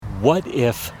what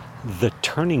if the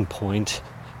turning point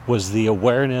was the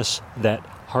awareness that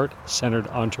heart-centered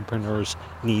entrepreneurs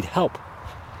need help?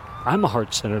 I'm a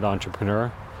heart-centered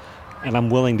entrepreneur, and I'm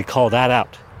willing to call that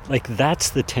out. Like, that's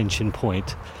the tension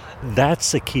point.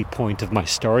 That's the key point of my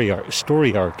story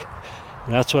arc.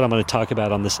 And that's what I'm going to talk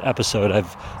about on this episode.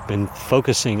 I've been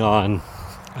focusing on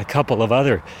a couple of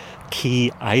other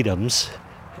key items,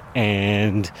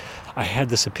 and I had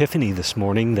this epiphany this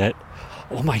morning that,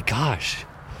 oh my gosh,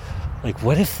 like,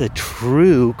 what if the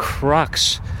true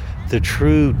crux, the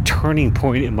true turning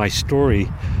point in my story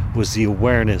was the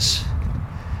awareness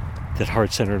that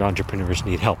heart-centered entrepreneurs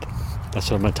need help?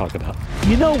 That's what I'm going to talk about.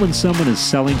 You know when someone is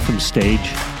selling from stage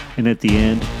and at the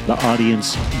end the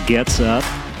audience gets up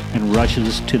and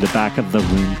rushes to the back of the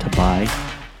room to buy?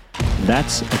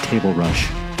 That's a table rush.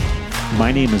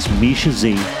 My name is Misha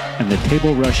Z, and the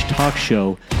Table Rush Talk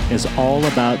Show is all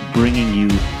about bringing you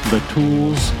the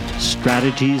tools,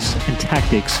 strategies, and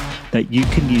tactics that you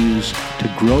can use to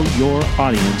grow your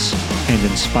audience and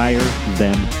inspire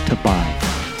them to buy.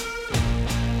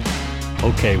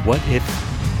 Okay, what if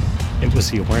it was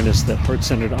the awareness that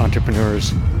heart-centered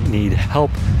entrepreneurs need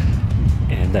help,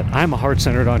 and that I'm a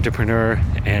heart-centered entrepreneur,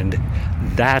 and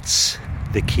that's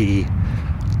the key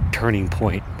turning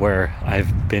point where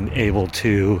I've been able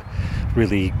to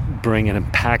really bring an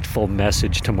impactful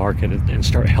message to market and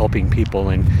start helping people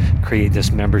and create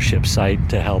this membership site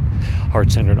to help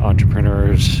heart-centered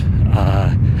entrepreneurs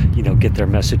get their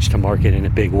message to market in a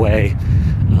big way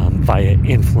via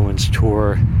Influence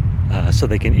Tour, so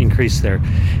they can increase their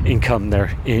income,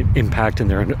 their impact,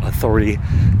 and their authority.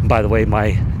 And by the way,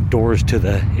 my doors to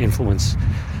the Influence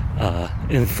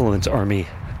Army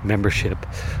membership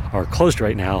are closed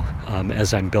right now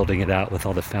as I'm building it out with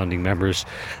all the founding members.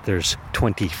 There's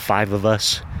 25 of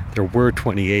us. There were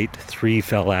 28. 3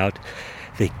 fell out.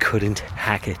 They couldn't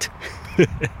hack it.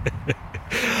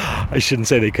 I shouldn't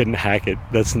say they couldn't hack it.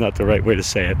 That's not the right way to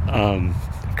say it.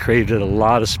 Created a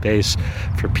lot of space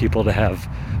for people to have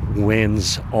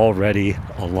wins already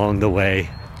along the way.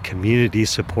 Community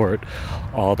support,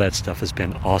 all that stuff has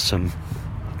been awesome.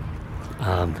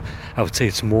 I would say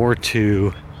it's more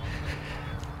to,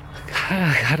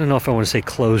 I don't know if I want to say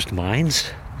closed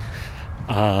minds.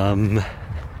 It's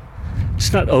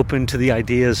not open to the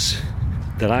ideas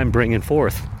that I'm bringing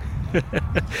forth.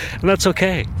 And that's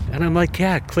okay. And I'm like,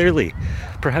 yeah, clearly,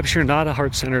 perhaps you're not a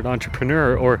heart-centered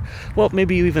entrepreneur, or, well,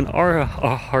 maybe you even are a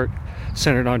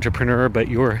heart-centered entrepreneur, but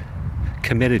you're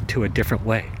committed to a different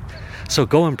way. So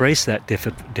go embrace that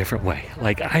different way.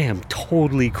 Like, I am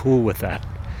totally cool with that.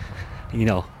 You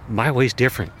know, my way's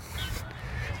different.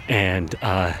 And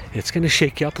it's going to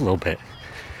shake you up a little bit.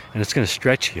 And it's going to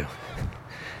stretch you.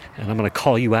 And I'm going to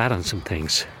call you out on some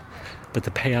things. But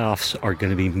the payoffs are going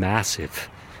to be massive.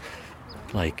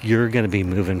 Like, you're going to be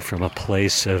moving from a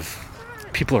place of,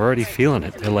 people are already feeling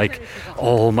it. They're like,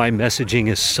 oh, my messaging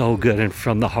is so good and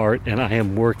from the heart, and I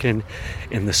am working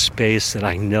in the space that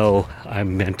I know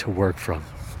I'm meant to work from.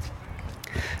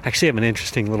 Actually, I have an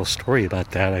interesting little story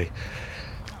about that.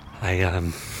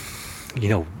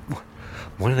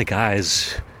 One of the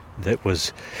guys that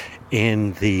was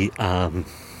in the,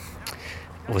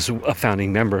 was a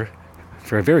founding member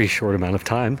for a very short amount of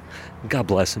time. God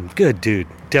bless him. Good dude.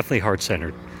 Definitely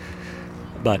heart-centered.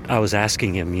 But I was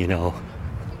asking him,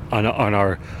 on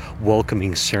our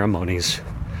welcoming ceremonies,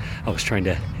 I was trying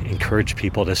to encourage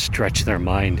people to stretch their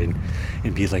mind and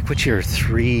be like, what's your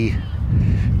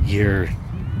 3-year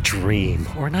dream?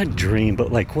 Or not dream,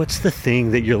 but like, what's the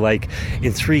thing that you're like,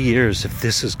 in 3 years, if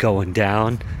this is going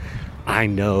down, I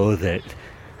know that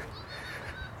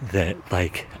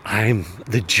like,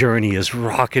 the journey is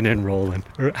rocking and rolling,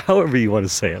 or however you want to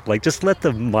say it. Like, just let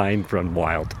the mind run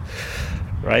wild,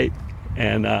 right?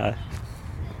 And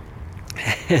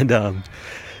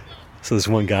so this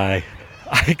one guy,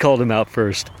 I called him out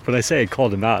first. When I say I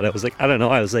called him out, I was like, I don't know.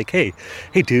 I was like, hey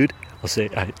dude. I'm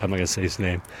not going to say his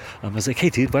name. I was like,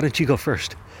 hey dude, why don't you go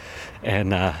first?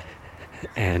 And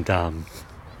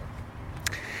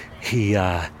he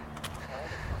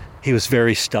was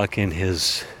very stuck in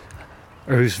his,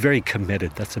 or he was very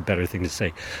committed. That's a better thing to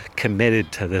say.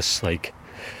 Committed to this, like,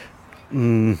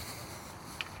 certain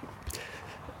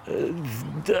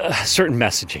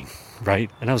messaging,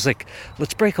 right? And I was like,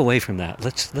 let's break away from that.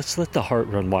 Let's let the heart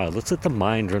run wild. Let's let the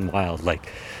mind run wild.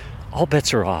 Like, all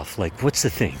bets are off. Like, what's the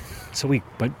thing? So we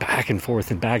went back and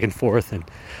forth, and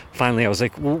finally I was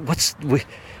like, well,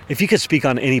 if you could speak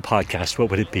on any podcast, what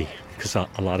would it be? Because a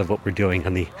lot of what we're doing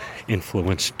on the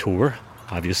Influence Tour,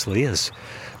 obviously, is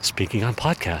speaking on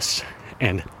podcasts,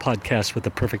 and podcasts with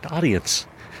the perfect audience.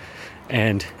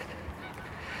 And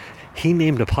he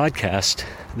named a podcast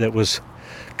that was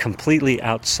completely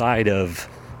outside of,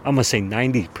 I'm going to say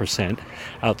 90%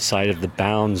 outside of the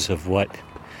bounds of what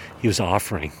he was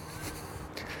offering.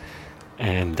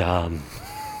 And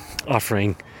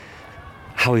offering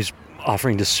how he's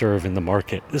offering to serve in the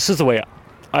market. This is the way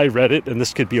I read it, and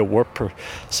this could be a warped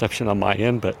perception on my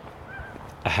end, but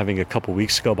having a couple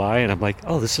weeks go by, and I'm like,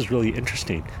 oh, this is really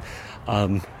interesting.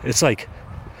 It's like,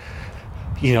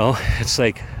 it's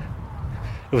like,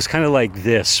 it was kind of like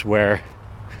this, where,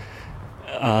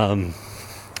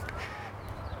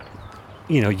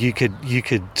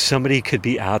 somebody could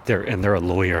be out there and they're a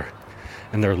lawyer,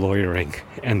 and they're lawyering,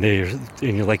 and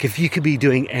you're like, if you could be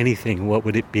doing anything, what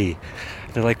would it be?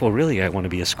 And they're like, well, really, I want to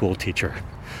be a school teacher,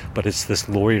 but it's this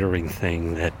lawyering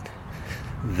thing that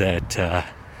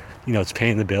it's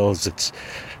paying the bills, it's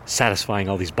satisfying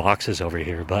all these boxes over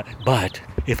here, but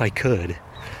if I could,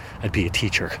 I'd be a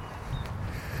teacher.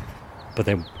 But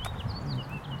then,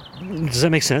 does that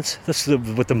make sense? That's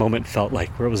what the moment felt like,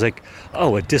 where it was like,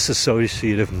 oh, a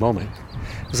disassociative moment.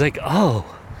 It was like, oh,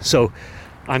 so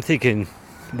I'm thinking,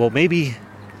 well, maybe,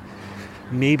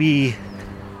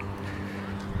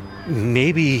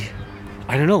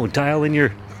 I don't know, dial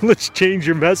in let's change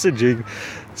your messaging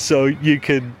so you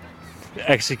could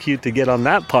execute to get on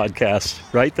that podcast,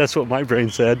 right? That's what my brain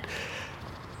said.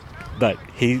 But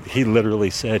he literally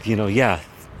said,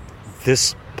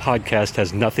 this podcast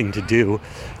has nothing to do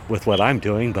with what I'm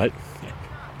doing, but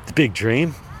the big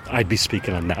dream, I'd be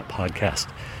speaking on that podcast,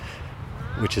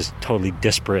 which is totally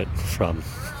disparate from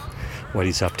what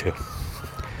he's up to.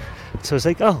 So it's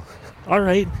like, oh, all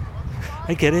right,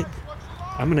 I get it.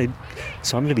 I'm gonna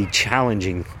be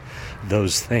challenging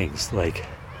those things. Like,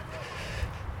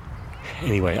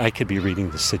 anyway, I could be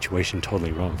reading the situation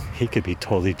totally wrong. He could be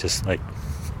totally just like,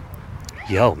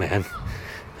 yo, man,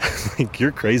 like,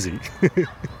 you're crazy.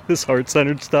 This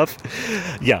heart-centered stuff.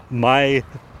 Yeah, I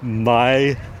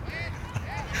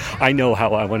know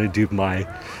how I want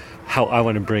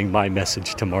to bring my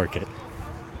message to market.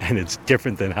 And it's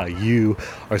different than how you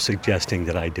are suggesting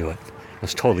that I do it. I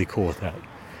was totally cool with that.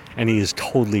 And he is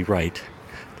totally right.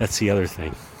 That's the other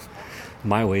thing.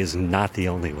 My way is not the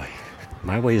only way.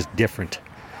 My way is different.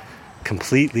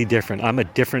 Completely different. I'm a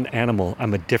different animal.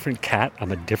 I'm a different cat.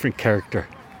 I'm a different character.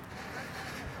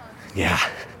 Yeah.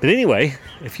 But anyway,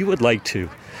 if you would like to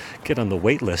get on the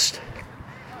wait list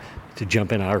to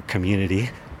jump in our community,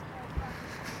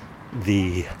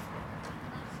 the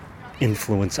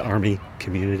Influence Army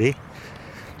community,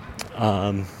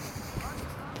 go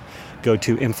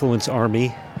to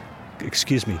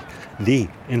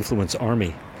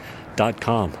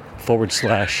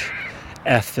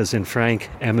theinfluencearmy.com/F as in Frank,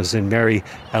 M as in Mary,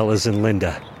 L as in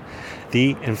Linda.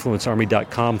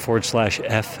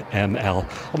 theinfluencearmy.com/FML.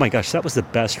 Oh my gosh, that was the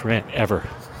best rant ever.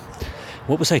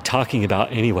 What was I talking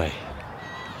about anyway?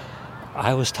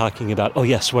 I was talking about, oh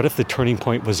yes, what if the turning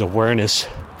point was awareness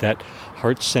that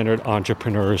heart-centered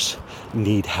entrepreneurs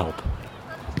need help?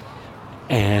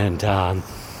 And I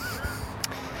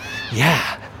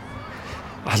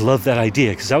love that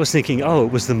idea, because I was thinking, oh,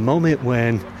 it was the moment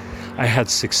when I had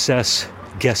success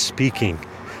guest speaking.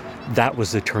 That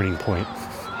was the turning point.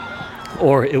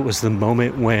 Or it was the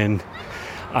moment when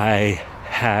I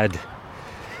had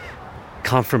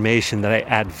confirmation that I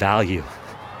add value.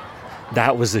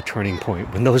 That was the turning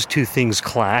point. When those two things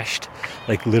clashed,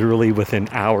 like literally within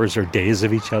hours or days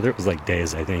of each other, it was like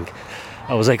days, I think.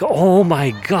 I was like, oh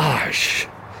my gosh,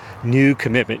 new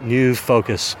commitment, new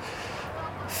focus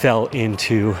fell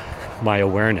into my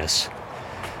awareness,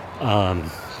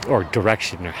 or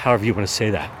direction, or however you want to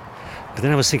say that. But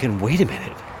then I was thinking, wait a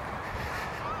minute,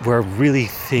 where really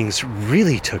things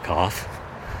really took off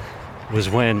was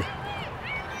when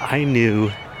I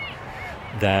knew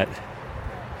that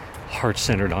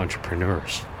heart-centered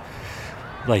entrepreneurs,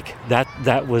 like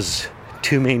that was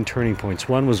two main turning points.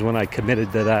 One was when I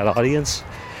committed to that audience,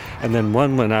 and then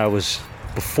one when I was,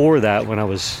 before that, when I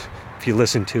was, if you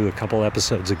listen to a couple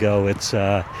episodes ago, it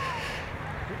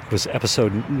was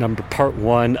part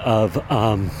 1 of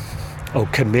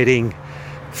committing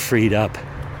freed up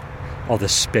all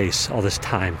this space, all this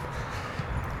time.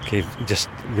 Okay, just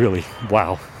really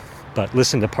wow. But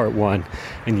listen to part 1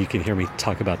 and you can hear me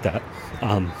talk about that.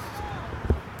 I'm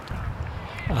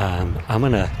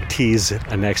gonna tease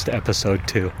a next episode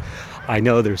too. I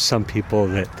know there's some people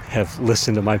that have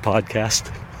listened to my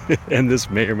podcast and this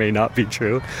may or may not be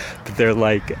true, but they're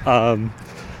like,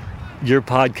 your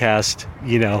podcast,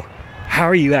 how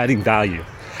are you adding value?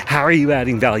 How are you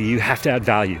adding value? You have to add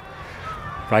value,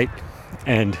 right?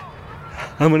 And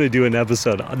I'm going to do an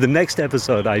episode. The next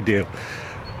episode I do,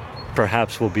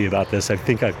 perhaps will be about this. I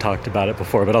think I've talked about it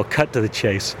before, but I'll cut to the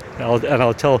chase.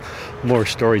 I'll tell more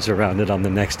stories around it on the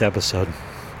next episode.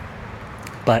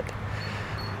 But,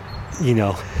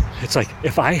 it's like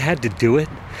if I had to do it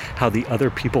how the other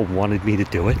people wanted me to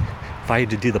do it, if I had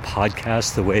to do the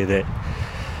podcast the way that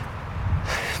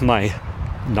my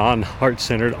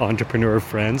non-heart-centered entrepreneur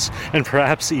friends, and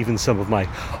perhaps even some of my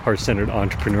heart-centered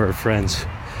entrepreneur friends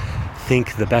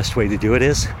think the best way to do it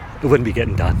is, it wouldn't be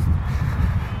getting done.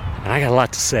 And I got a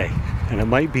lot to say, and it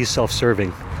might be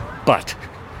self-serving, but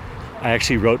I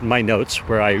actually wrote in my notes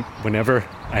where whenever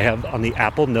I have on the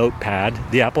Apple Notepad,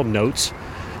 the Apple Notes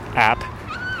app,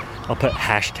 I'll put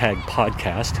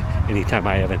 #podcast anytime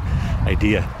I have an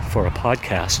idea for a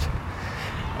podcast.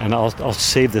 And I'll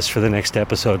save this for the next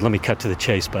episode. Let me cut to the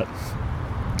chase. But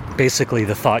basically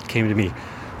the thought came to me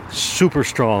super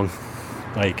strong.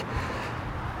 Like,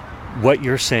 what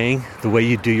you're saying, the way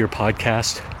you do your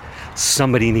podcast,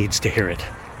 somebody needs to hear it.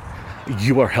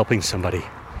 You are helping somebody.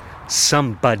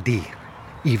 Somebody,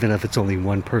 even if it's only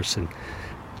one person,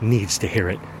 needs to hear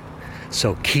it.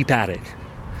 So keep at it.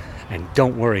 And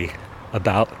don't worry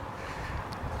about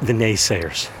the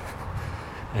naysayers.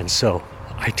 And so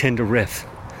I tend to riff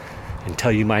and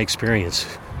tell you my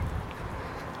experience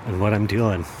and what I'm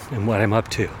doing and what I'm up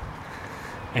to.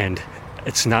 And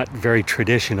it's not very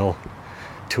traditional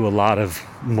to a lot of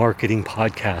marketing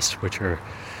podcasts, which are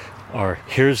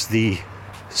here's the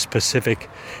specific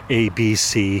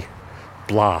ABC,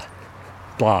 blah,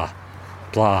 blah,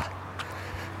 blah.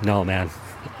 No, man,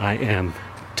 I am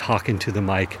talking to the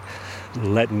mic,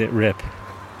 letting it rip,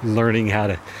 learning how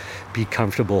to be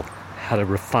comfortable, how to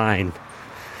refine.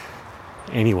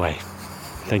 Anyway,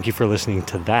 thank you for listening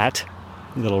to that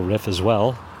little riff as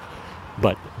well.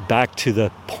 But back to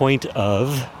the point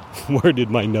of, where did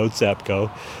my notes app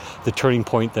go? The turning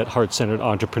point that heart-centered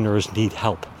entrepreneurs need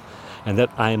help, and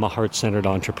that I am a heart-centered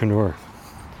entrepreneur.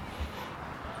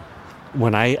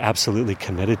 When I absolutely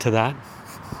committed to that,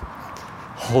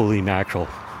 holy mackerel,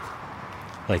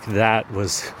 like that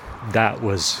was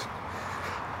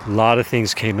a lot of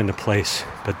things came into place,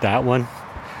 but that one,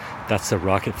 that's the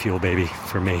rocket fuel, baby,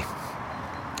 for me.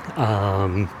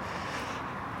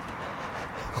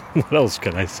 What else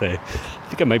can I say? I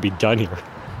think I might be done here.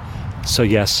 So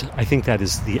yes, I think that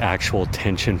is the actual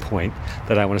tension point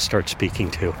that I want to start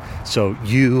speaking to. So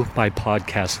you, my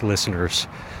podcast listeners,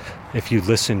 if you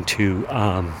listen to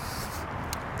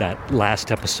that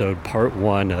last episode, part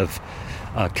 1 of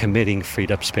Committing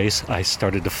Freed Up Space, I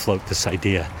started to float this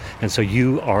idea. And so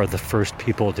you are the first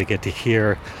people to get to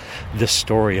hear this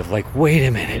story of like, wait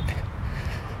a minute.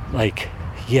 Like,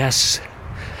 yes,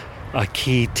 a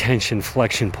key tension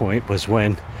flexion point was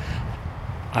when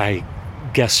I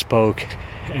guest spoke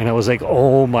and I was like,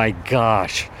 oh my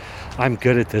gosh, I'm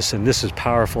good at this and this is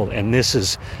powerful and this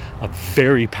is a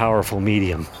very powerful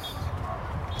medium.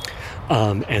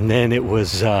 And then it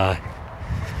was, I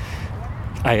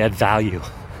add value.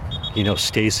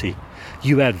 Stacy,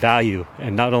 you add value,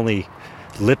 and not only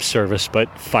lip service, but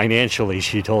financially,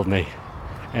 she told me.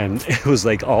 And it was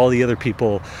like all the other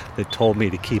people that told me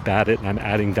to keep at it, and I'm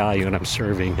adding value and I'm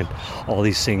serving, and all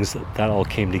these things, that all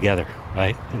came together,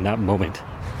 right? In that moment.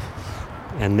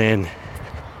 And then,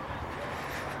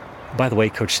 by the way,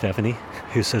 Coach Stephanie,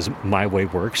 who says my way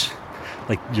works,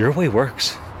 like, your way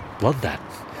works. Love that.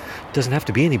 It doesn't have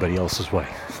to be anybody else's way.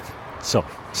 So,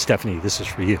 Stephanie, this is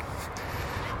for you.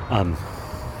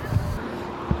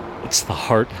 It's the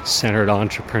heart-centered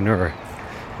entrepreneur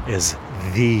is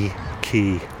the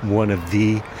key, one of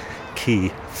the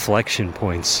key flexion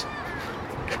points.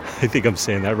 I think I'm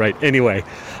saying that right. Anyway,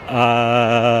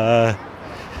 I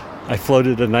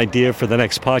floated an idea for the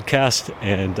next podcast,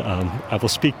 and I will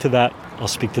speak to that. I'll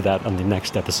speak to that on the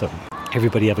next episode.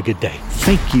 Everybody have a good day.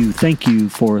 Thank you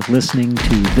for listening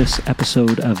to this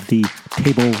episode of the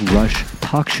Table Rush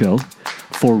Talk Show.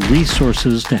 For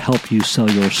resources to help you sell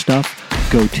your stuff,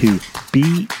 go to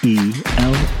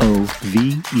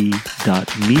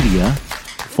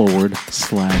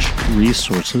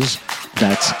belove.media/resources.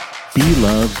 That's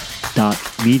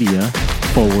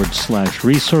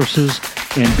belove.media/resources.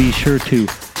 And be sure to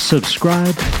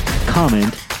subscribe,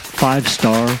 comment,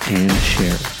 5-star, and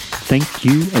share. Thank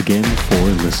you again for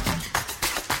listening.